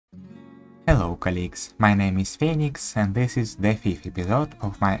Hello colleagues, my name is Phoenix and this is the 5th episode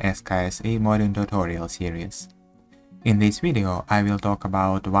of my SKSE modding tutorial series. In this video I will talk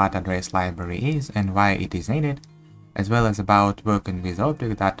about what address library is and why it is needed, as well as about working with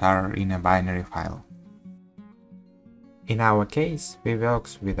objects that are in a binary file. In our case, we work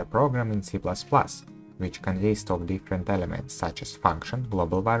with a program in C++, which consists of different elements such as function,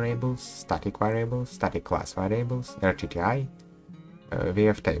 global variables, static class variables, RTTI,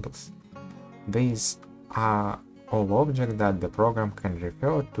 vftables. These are all objects that the program can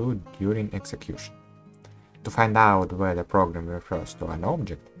refer to during execution. To find out where the program refers to an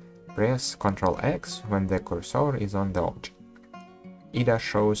object, press Ctrl X when the cursor is on the object. It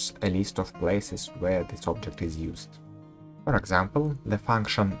shows a list of places where this object is used. For example, the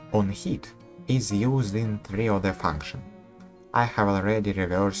function OnHit is used in 3 other functions. I have already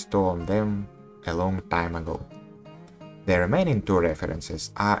reversed 2 of them a long time ago. The remaining 2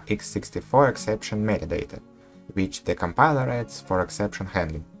 references are x64 exception metadata, which the compiler adds for exception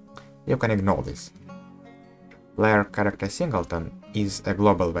handling. You can ignore this. PlayerCharacter Singleton is a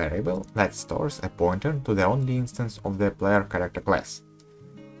global variable that stores a pointer to the only instance of the PlayerCharacter class.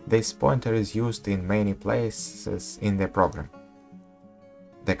 This pointer is used in many places in the program.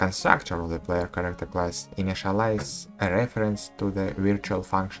 The constructor of the PlayerCharacter class initializes a reference to the virtual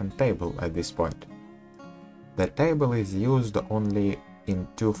function table at this point. The table is used only in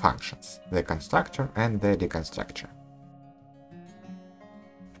 2 functions, the constructor and the deconstructor.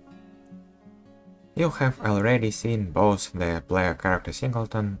 You have already seen both the PlayerCharacter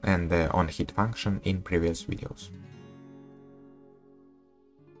Singleton and the OnHit function in previous videos.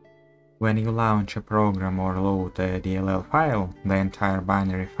 When you launch a program or load a DLL file, the entire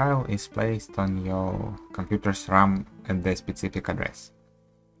binary file is placed on your computer's RAM at the specific address.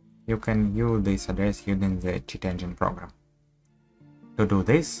 You can view this address using the cheat engine program. To do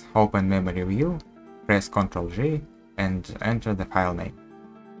this, open Memory View, press Ctrl G and enter the file name.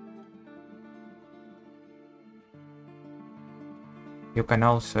 You can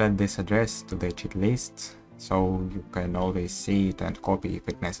also add this address to the cheat list, so you can always see it and copy if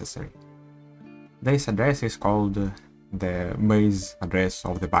it's necessary. This address is called the base address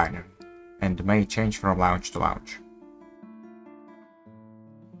of the binary, and may change from launch to launch.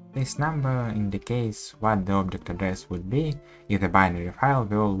 This number indicates what the object address would be if the binary file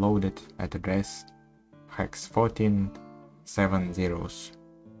were loaded at address hex 1470,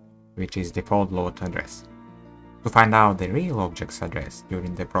 which is default load address. To find out the real object's address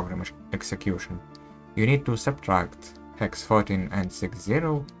during the program execution, you need to subtract hex 14 and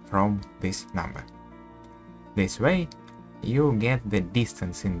 60 from this number. This way, you get the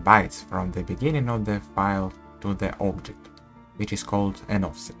distance in bytes from the beginning of the file to the object, which is called an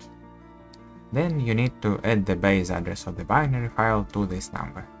offset. Then you need to add the base address of the binary file to this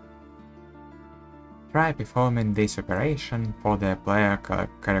number. Try performing this operation for the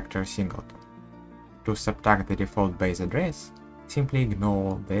PlayerCharacter Singleton. To subtract the default base address, simply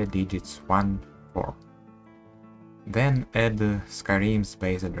ignore the digits 1, 4. Then add Skyrim's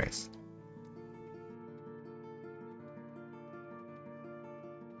base address.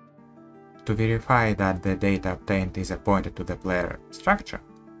 To verify that the data obtained is a pointer to the player structure,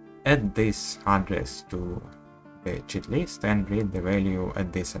 add this address to the cheat list and read the value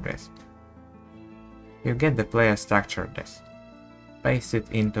at this address. You get the player structure address. Paste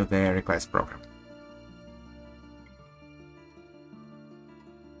it into the request program.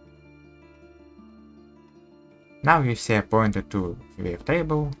 Now you see a pointer to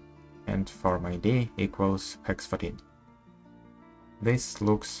vftable and form ID equals hex 14. This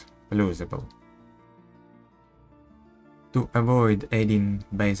looks plausible. To avoid adding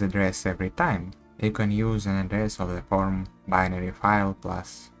base address every time, you can use an address of the form binary file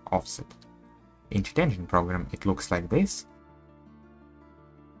plus offset. In cheat engine program it looks like this.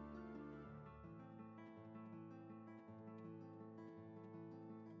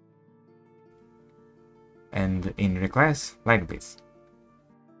 And in request like this.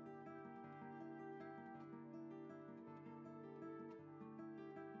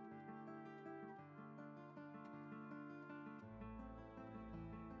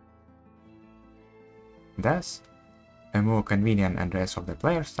 Thus, a more convenient address of the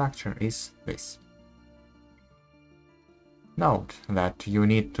player structure is this. Note that you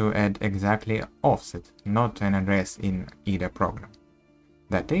need to add exactly offset, not an address in either program.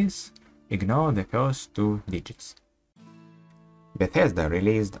 That is, ignore the first 2 digits. Bethesda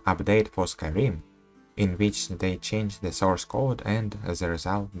released update for Skyrim, in which they changed the source code and, as a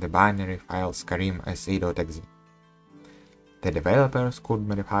result, the binary file skyrim.se.exe. The developers could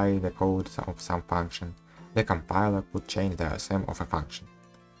modify the code of some function, the compiler could change the ASM of a function.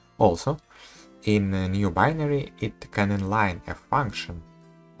 Also, In a new binary, it can inline a function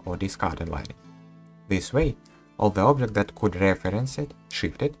or discard inlining. This way, all the objects that could reference it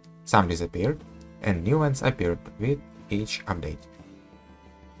shifted, some disappeared, and new ones appeared with each update.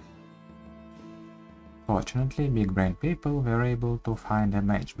 Fortunately, big brain people were able to find a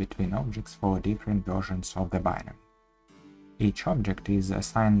match between objects for different versions of the binary. Each object is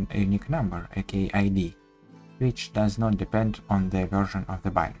assigned a unique number, aka ID, which does not depend on the version of the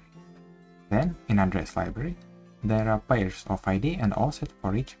binary. Then, in address library, there are pairs of ID and offset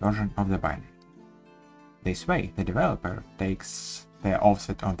for each version of the binary. This way, the developer takes the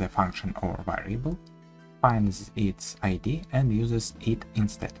offset of the function or variable, finds its ID and uses it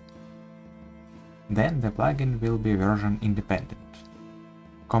instead. Then the plugin will be version independent.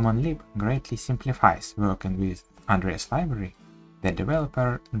 CommonLib greatly simplifies working with address library. The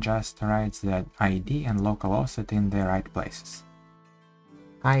developer just writes the ID and local offset in the right places.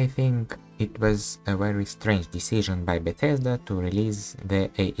 I think it was a very strange decision by Bethesda to release the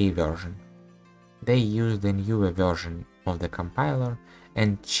AE version. They used a newer version of the compiler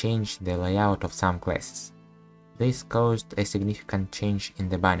and changed the layout of some classes. This caused a significant change in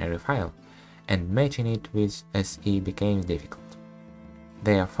the binary file, and matching it with SE became difficult.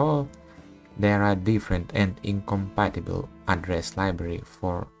 Therefore, there are different and incompatible address library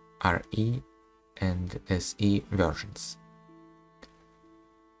for RE and SE versions.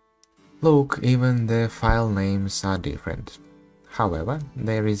 Look, even the file names are different. However,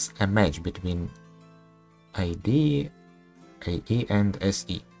 there is a match between ID, AE and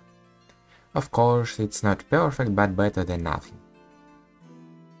SE. Of course, it's not perfect, but better than nothing.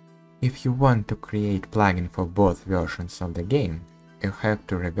 If you want to create plugin for both versions of the game, you have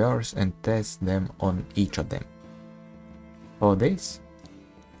to reverse and test them on each of them. For this,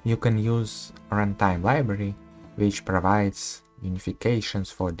 you can use runtime library, which provides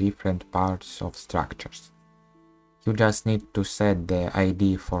unifications for different parts of structures. You just need to set the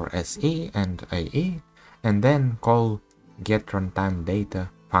ID for SE and AE, and then call getRuntimeData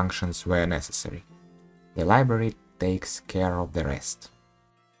functions where necessary. The library takes care of the rest.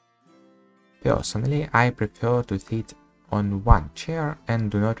 Personally, I prefer to sit on one chair and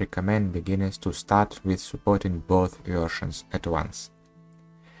do not recommend beginners to start with supporting both versions at once.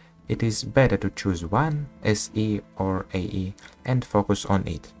 It is better to choose one, SE or AE, and focus on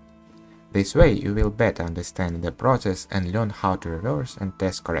it. This way you will better understand the process and learn how to reverse and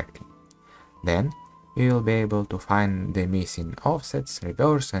test correctly. Then, you will be able to find the missing offsets,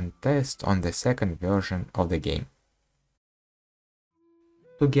 reverse and test on the second version of the game.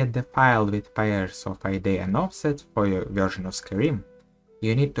 To get the file with pairs of ID and offset for your version of Skyrim,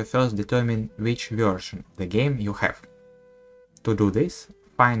 you need to first determine which version of the game you have. To do this,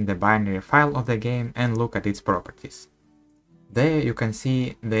 find the binary file of the game and look at its properties. There you can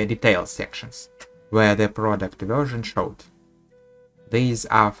see the details sections, where the product version showed. These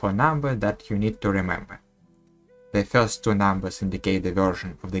are for numbers that you need to remember. The first two numbers indicate the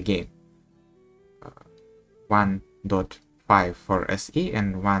version of the game. 1.5 for SE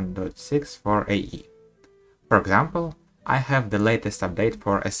and 1.6 for AE. For example, I have the latest update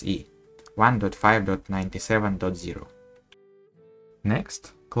for SE, 1.5.97.0.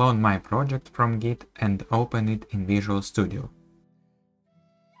 Next, clone my project from Git and open it in Visual Studio.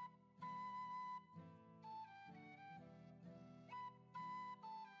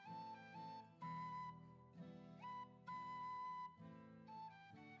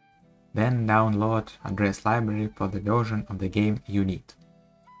 Then download address library for the version of the game you need.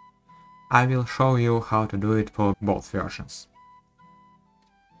 I will show you how to do it for both versions.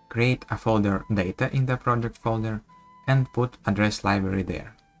 Create a folder data in the project folder and put address library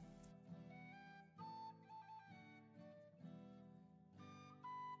there.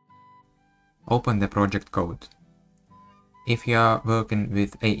 Open the project code. If you are working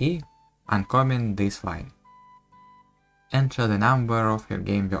with AE, uncomment this line. Enter the number of your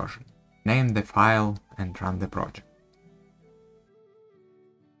game version. Name the file and run the project.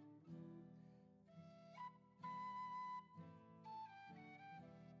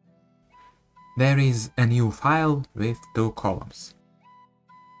 There is a new file with two columns.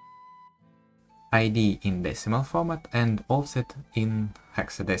 ID in decimal format and offset in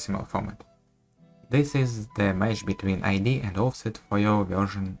hexadecimal format. This is the match between ID and offset for your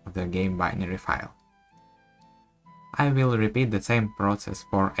version of the game binary file. I will repeat the same process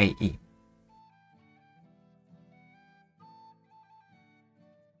for AE.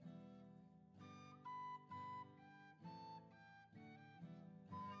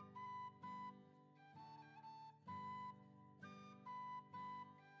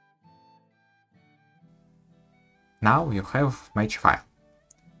 Now you have match file.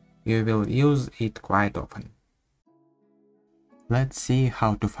 you will use it quite often. Let's see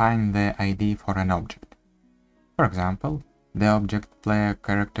how to find the ID for an object. For example, the object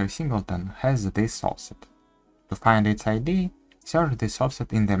PlayerCharacter Singleton has this offset. To find its ID, search this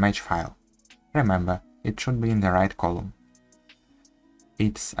offset in the match file. Remember, it should be in the right column.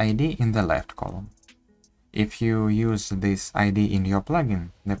 Its ID in the left column. If you use this ID in your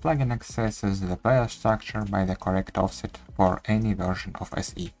plugin, the plugin accesses the player structure by the correct offset for any version of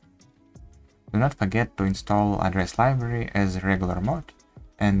SE. Do not forget to install address library as regular mode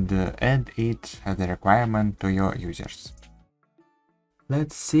and add it as a requirement to your users.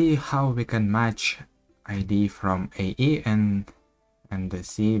 Let's see how we can match ID from AE and the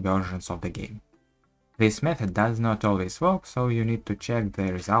C versions of the game. This method does not always work, so you need to check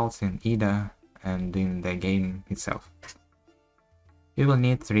the results in IDA and in the game itself. You will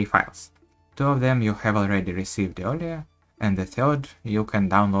need 3 files. 2 of them you have already received earlier, and the third you can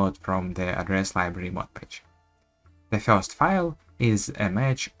download from the address library mod page. The first file is a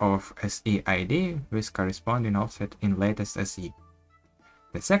match of SE ID with corresponding offset in latest SE.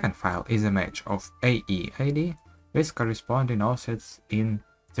 The second file is a match of AE ID with corresponding offsets in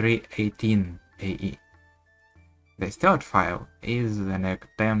 318 AE. The third file is an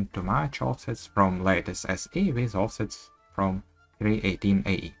attempt to match offsets from latest SE with offsets from 318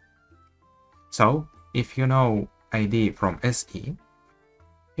 AE. So, if you know ID from SE,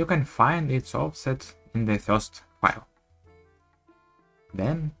 you can find its offset in the first file.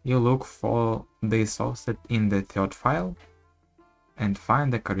 Then you look for this offset in the third file and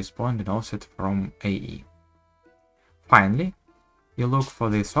find the corresponding offset from AE. Finally, you look for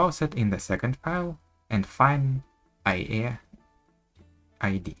this offset in the second file and find AE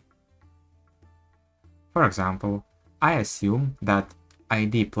ID. For example, I assume that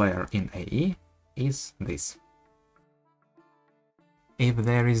ID player in AE is this. If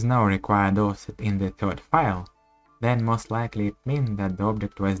there is no required offset in the third file, then most likely it means that the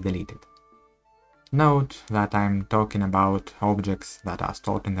object was deleted. Note that I'm talking about objects that are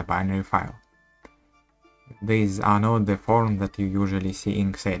stored in the binary file. These are not the forms that you usually see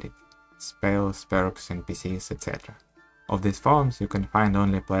in Xedit, spells, perks, NPCs, etc. Of these forms you can find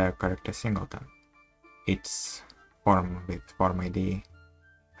only PlayerCharacter Singleton. Its form with form ID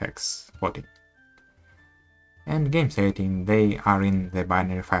hex 40. And game setting, they are in the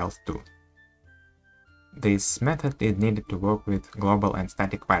binary files too. This method is needed to work with global and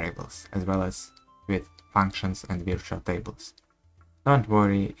static variables, as well as with functions and virtual tables. Don't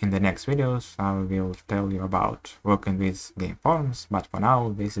worry, in the next videos I will tell you about working with game forms, but for now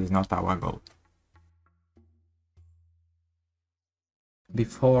this is not our goal.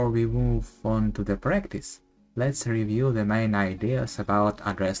 Before we move on to the practice, let's review the main ideas about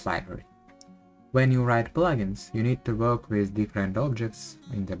address library. When you write plugins, you need to work with different objects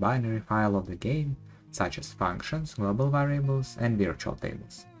in the binary file of the game, such as functions, global variables, and virtual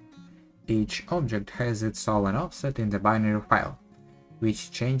tables. Each object has its own offset in the binary file,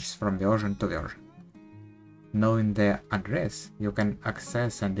 which changes from version to version. Knowing the address, you can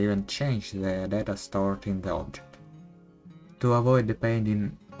access and even change the data stored in the object. To avoid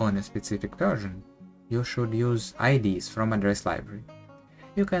depending on a specific version, you should use IDs from address library.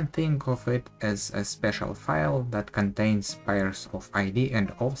 You can think of it as a special file that contains pairs of ID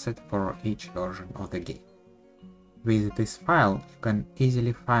and offset for each version of the game. With this file, you can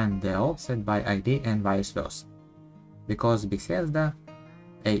easily find the offset by ID and vice versa. Because Bethesda,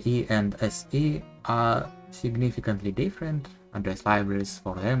 AE and SE are significantly different, address libraries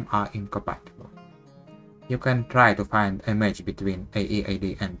for them are incompatible. You can try to find a match between AE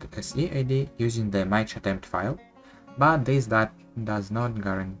ID and SE ID using the match attempt file, but this does not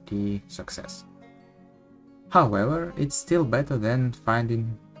guarantee success. However, it's still better than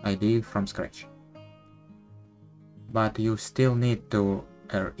finding ID from scratch. But you still need to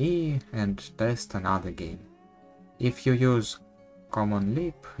RE and test another game. If you use Common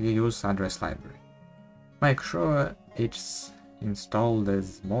Leap, you use address library. Make sure it's installed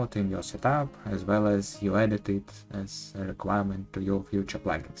as mod in your setup, as well as you edit it as a requirement to your future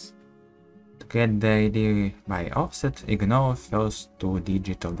plugins. To get the ID by offset, ignore first 2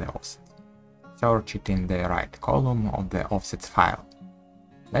 digits of the offset. Search it in the right column of the offsets file.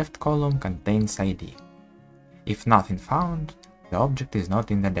 Left column contains ID. If nothing found, the object is not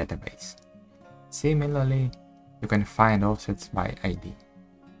in the database. Similarly, you can find offsets by ID.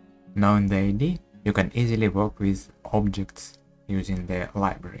 Knowing the ID, you can easily work with objects using the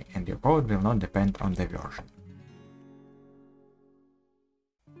library, and your code will not depend on the version.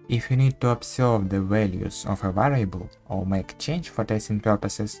 If you need to observe the values of a variable or make change for testing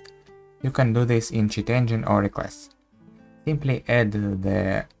purposes, you can do this in cheat engine or requests. Simply add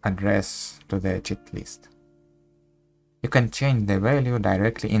the address to the cheat list. You can change the value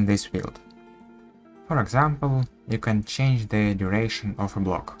directly in this field. For example, you can change the duration of a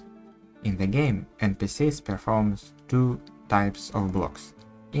block. In the game, NPCs performs two types of blocks,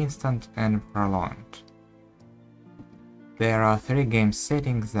 instant and prolonged. There are three game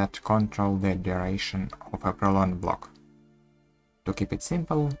settings that control the duration of a prolonged block. To keep it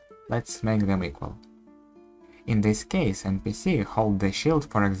simple, let's make them equal. In this case, NPC hold the shield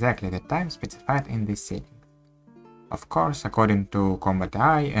for exactly the time specified in this setting. Of course, according to combat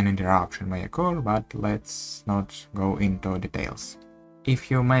AI, an interruption may occur, but let's not go into details.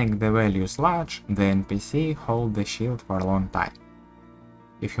 If you make the values large, the NPC hold the shield for a long time.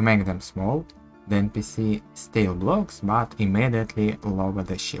 If you make them small, the NPC still blocks, but immediately lower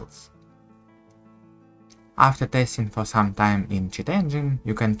the shields. After testing for some time in Cheat Engine,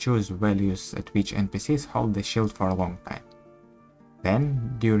 you can choose values at which NPCs hold the shield for a long time.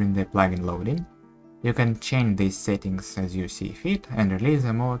 Then, during the plugin loading, you can change these settings as you see fit and release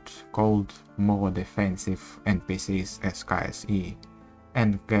a mod called More Defensive NPCs SKSE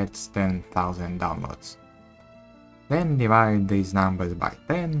and gets 10,000 downloads. Then divide these numbers by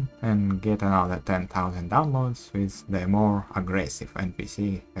 10 and get another 10,000 downloads with the More Aggressive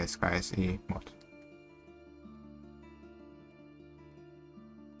NPC SKSE mod.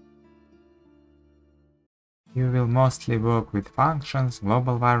 You will mostly work with functions,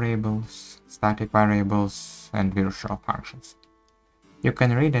 global variables, static variables, and virtual functions. You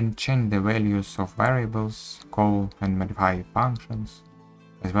can read and change the values of variables, call and modify functions,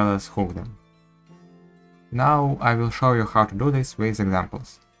 as well as hook them. Now I will show you how to do this with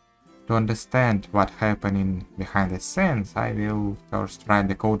examples. To understand what's happening behind the scenes, I will first write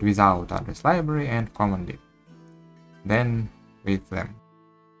the code without address library and command lib, then with them.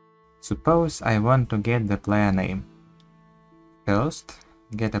 Suppose I want to get the player name. First,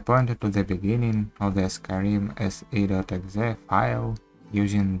 get a pointer to the beginning of the Skyrim SE.exe file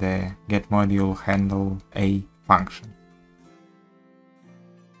using the getModuleHandleA function.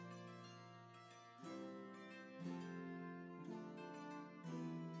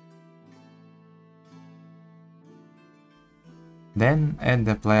 Then add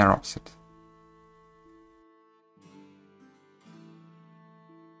the player offset.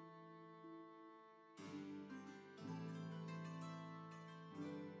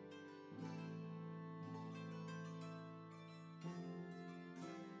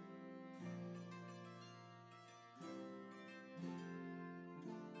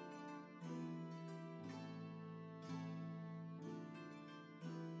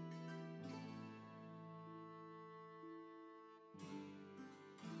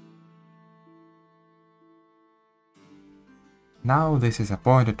 Now this is a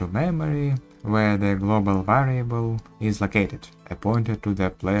pointer to memory, where the global variable is located, a pointer to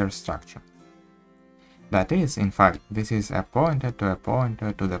the player structure. That is, in fact, this is a pointer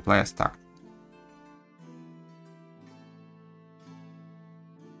to the player structure.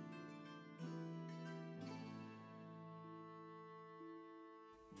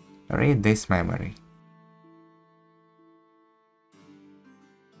 Read this memory.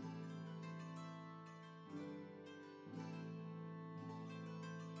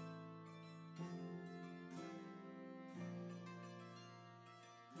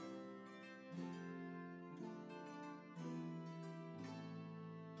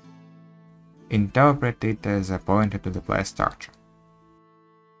 Interpret it as a pointer to the player structure.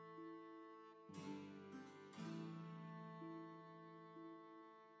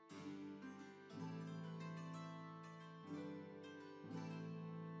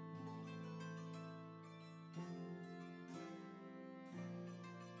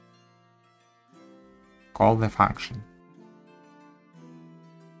 Call the function.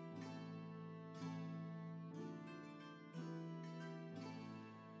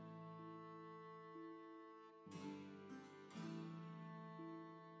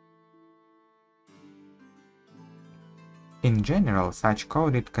 In general, such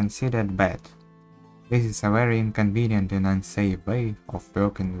code is considered bad. This is a very inconvenient and unsafe way of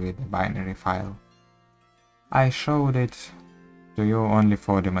working with a binary file. I showed it to you only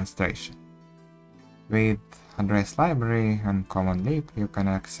for demonstration. With address library and command lib, you can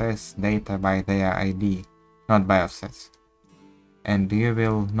access data by their ID, not by offsets, and you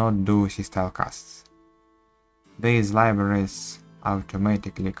will not do system casts. These libraries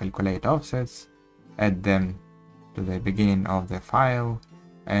automatically calculate offsets, add them to the beginning of the file,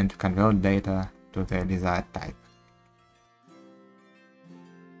 and convert data to the desired type.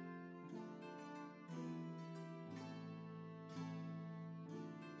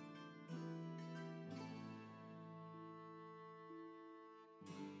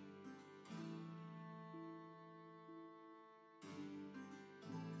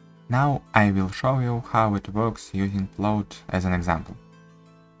 Now I will show you how it works using float as an example.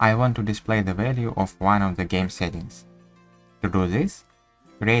 I want to display the value of one of the game settings. To do this,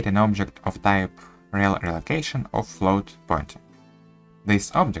 create an object of type rel relocation of float pointer.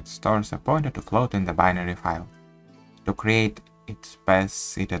 This object stores a pointer to float in the binary file. To create it,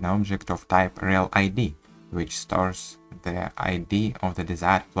 pass it an object of type rel ID, which stores the ID of the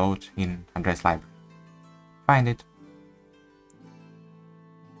desired float in address library. Find it.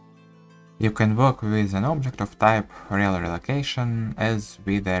 You can work with an object of type rel relocation as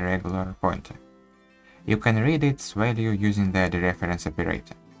with a regular pointer. You can read its value using the dereference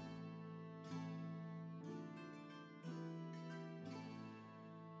operator.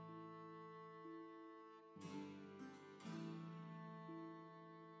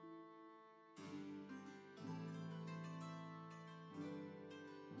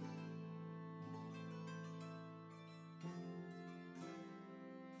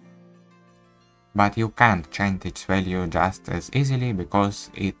 But you can't change its value just as easily because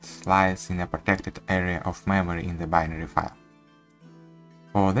it lies in a protected area of memory in the binary file.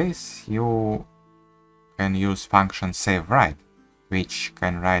 For this, you can use function savewrite, which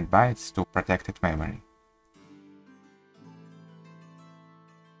can write bytes to protected memory.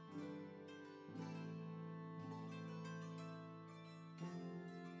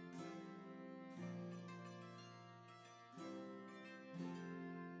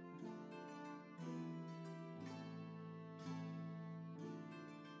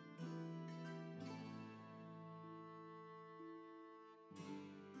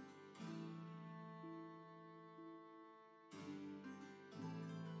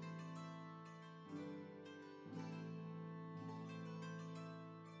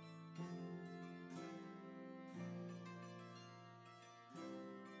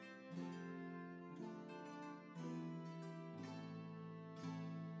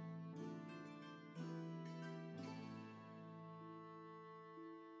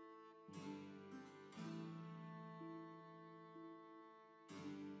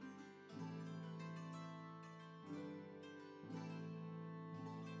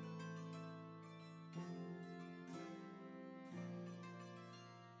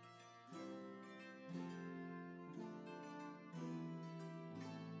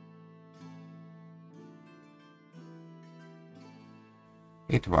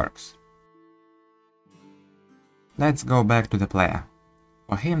 It works. Let's go back to the player.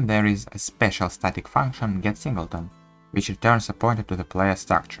 For him there is a special static function getSingleton, which returns a pointer to the player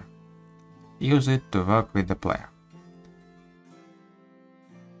structure. Use it to work with the player.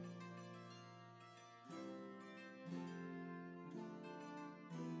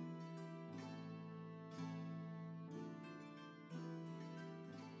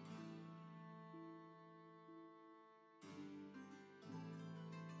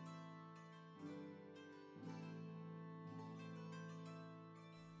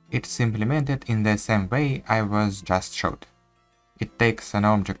 It's implemented in the same way I was just showed. It takes an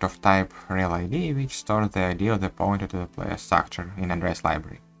object of type relID which stores the ID of the pointer to the player structure in address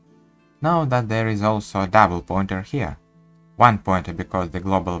library. Note that there is also a double pointer here. One pointer because the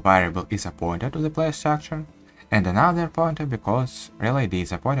global variable is a pointer to the player structure, and another pointer because relID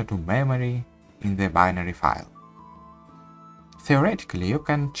is a pointer to memory in the binary file. Theoretically, you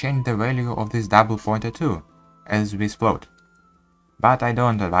can change the value of this double pointer too, as with float, but I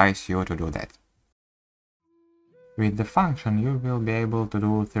don't advise you to do that. With the function you will be able to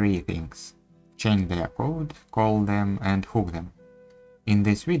do three things: change their code, call them, and hook them. In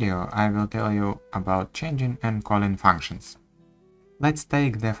this video I will tell you about changing and calling functions. Let's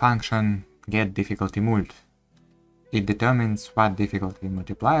take the function getDifficultyMult. It determines what difficulty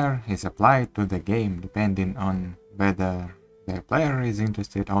multiplier is applied to the game depending on whether the player is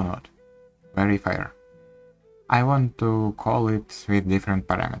interested or not. Very fair. I want to call it with different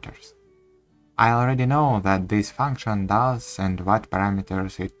parameters. I already know that this function does and what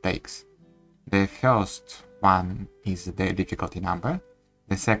parameters it takes. The first one is the difficulty number,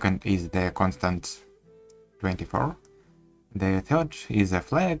 the second is the constant 24, the third is a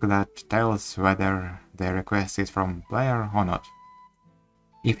flag that tells whether the request is from player or not.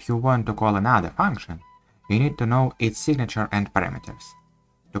 If you want to call another function, you need to know its signature and parameters.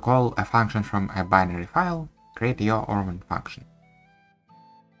 To call a function from a binary file, create your own function.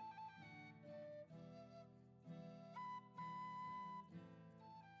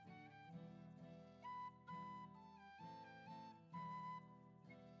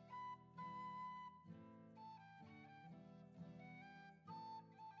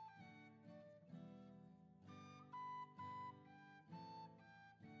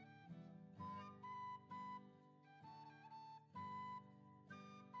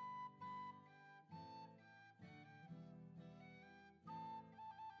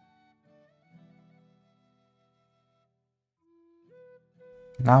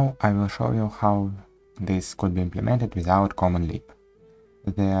 Now I will show you how this could be implemented without common leap.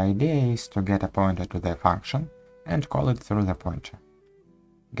 The idea is to get a pointer to the function and call it through the pointer.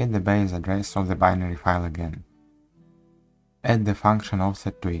 Get the base address of the binary file again. Add the function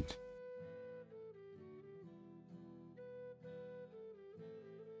offset to it.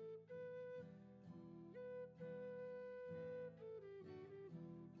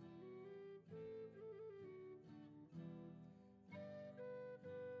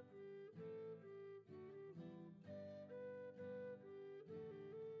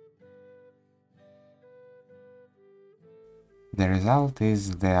 The result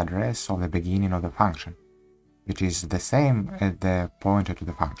is the address of the beginning of the function, which is the same as the pointer to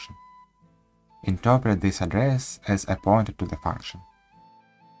the function. Interpret this address as a pointer to the function.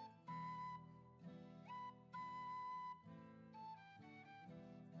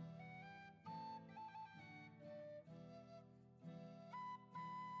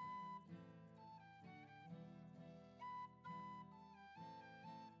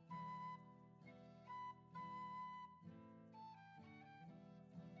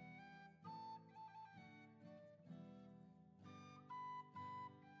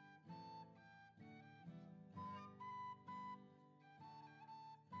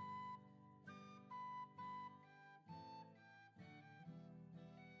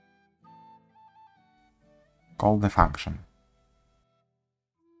 Call the function.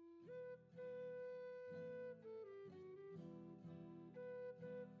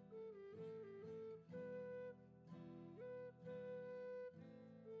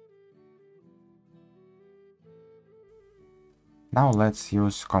 Now let's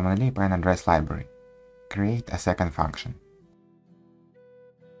use common leap and address library. Create a second function.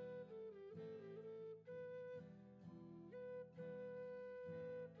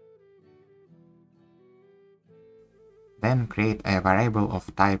 Then create a variable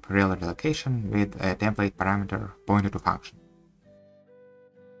of type real relocation with a template parameter pointer to function.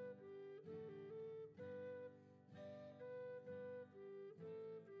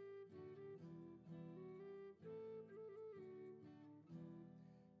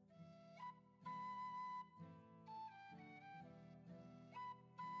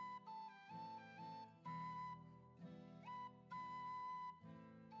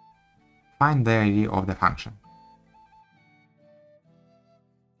 Find the ID of the function.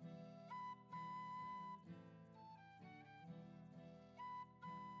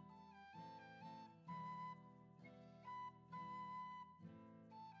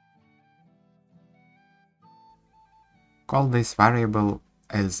 Call this variable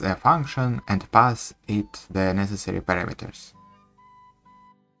as a function and pass it the necessary parameters.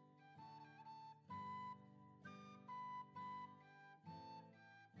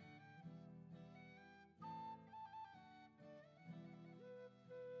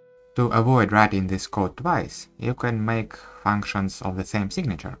 To avoid writing this code twice, you can make functions of the same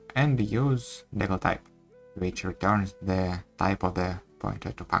signature and use decal type, which returns the type of the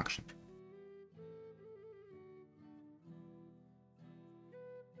pointer to function.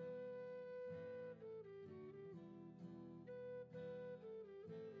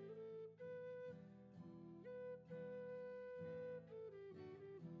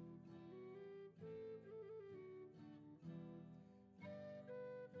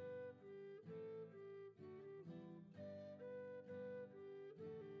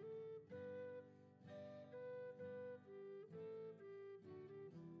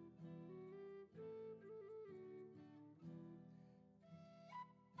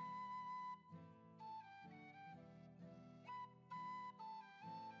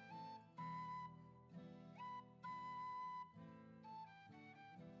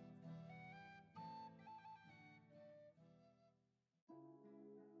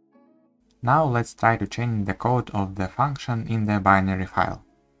 Now let's try to change the code of the function in the binary file.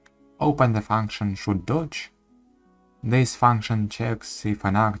 Open the function should_dodge. This function checks if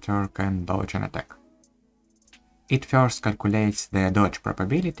an actor can dodge an attack. It first calculates the dodge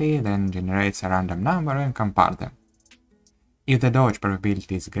probability, then generates a random number and compares them. If the dodge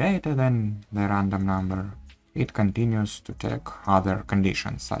probability is greater than the random number, it continues to check other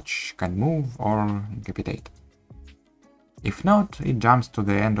conditions, such can move or incapacitate. If not, it jumps to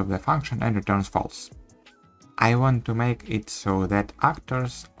the end of the function and returns false. I want to make it so that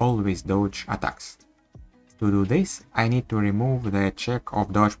actors always dodge attacks. To do this, I need to remove the check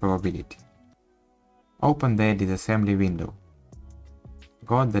of dodge probability. Open the disassembly window.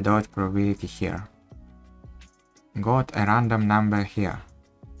 Got the dodge probability here. Got a random number here.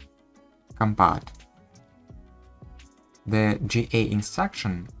 Compared. The GA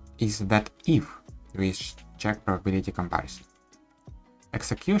instruction is that if, with check probability comparison.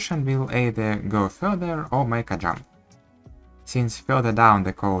 Execution will either go further or make a jump. Since further down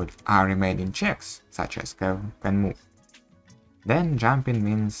the code are remaining checks, such as can move, then jumping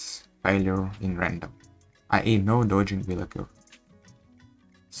means failure in random, i.e. no dodging will occur.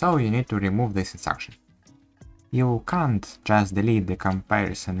 So you need to remove this instruction. You can't just delete the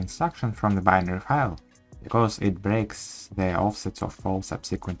comparison instruction from the binary file, because it breaks the offsets of all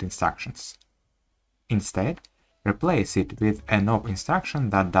subsequent instructions. Instead, replace it with an op instruction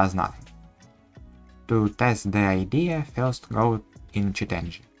that does nothing. To test the idea, first go in Cheat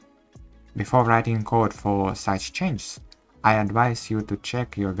Engine. Before writing code for such changes, I advise you to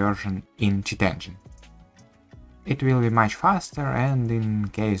check your version in Cheat Engine. It will be much faster, and in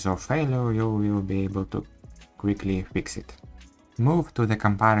case of failure you will be able to quickly fix it. Move to the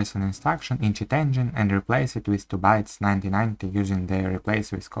comparison instruction in Cheat Engine and replace it with 2 bytes 9090 using the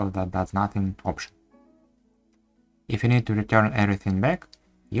replace with code that does nothing option. If you need to return everything back,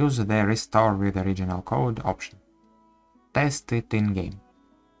 use the restore with original code option. Test it in game.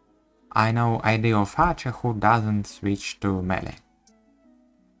 I know idea of Archer who doesn't switch to melee.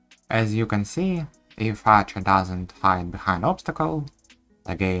 As you can see, if Archer doesn't hide behind obstacle,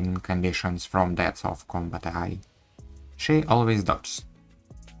 again conditions from depth of combat AI, she always dodges.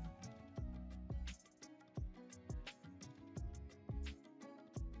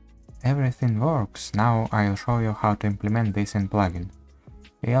 Everything works, now I'll show you how to implement this in plugin.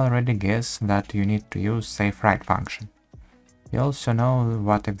 We already guess that you need to use safe-write function. You also know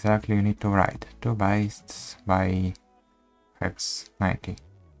what exactly you need to write, 2 bytes by hex 90.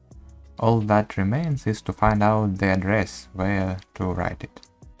 All that remains is to find out the address where to write it.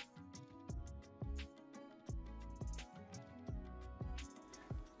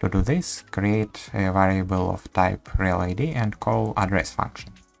 To do this, create a variable of type realID and call address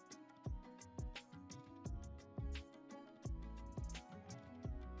function.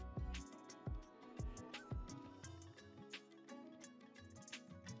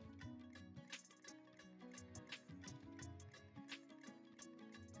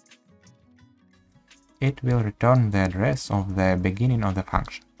 It will return the address of the beginning of the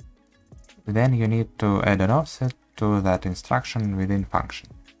function. Then you need to add an offset to that instruction within function.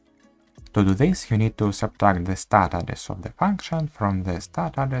 To do this, you need to subtract the start address of the function from the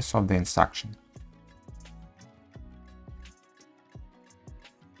start address of the instruction.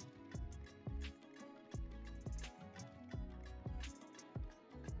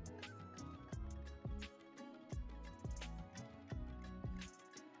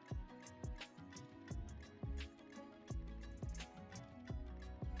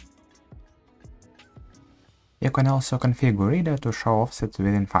 You can also configure reader to show offsets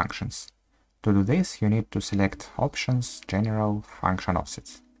within functions. To do this, you need to select Options, General, Function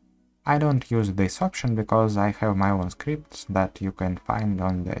Offsets. I don't use this option because I have my own scripts that you can find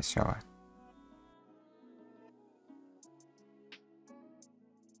on the server.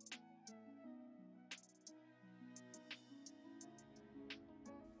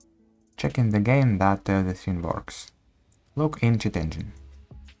 Check in the game that everything works. Look in Cheat Engine.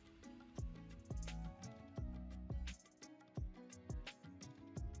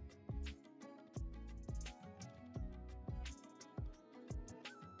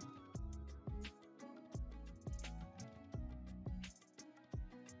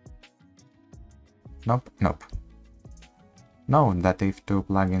 Nope. Note that if 2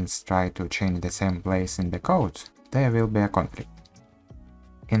 plugins try to change the same place in the code, there will be a conflict.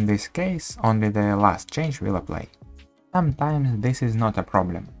 In this case, only the last change will apply. Sometimes this is not a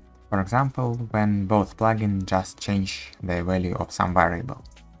problem, for example, when both plugins just change the value of some variable.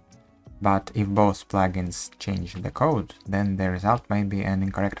 But if both plugins change the code, then the result may be an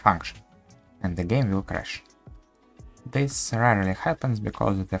incorrect function, and the game will crash. This rarely happens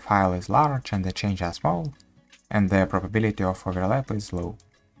because the file is large and the changes are small, and the probability of overlap is low.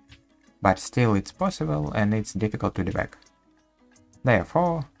 But still it's possible and it's difficult to debug.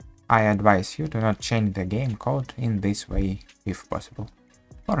 Therefore, I advise you to not change the game code in this way if possible.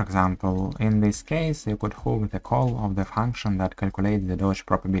 For example, in this case you could hook the call of the function that calculates the dodge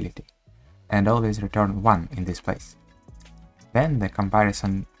probability, and always return 1 in this place. Then the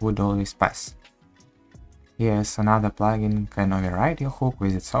comparison would always pass. Yes, another plugin can override your hook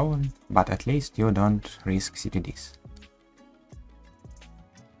with its own, but at least you don't risk CTDs.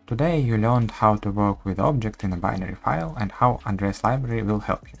 Today you learned how to work with object in a binary file and how address library will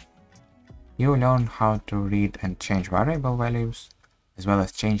help you. You learned how to read and change variable values, as well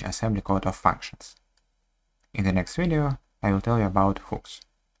as change assembly code of functions. In the next video, I will tell you about hooks.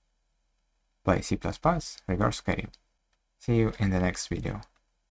 Play C++, reverse carry. See you in the next video.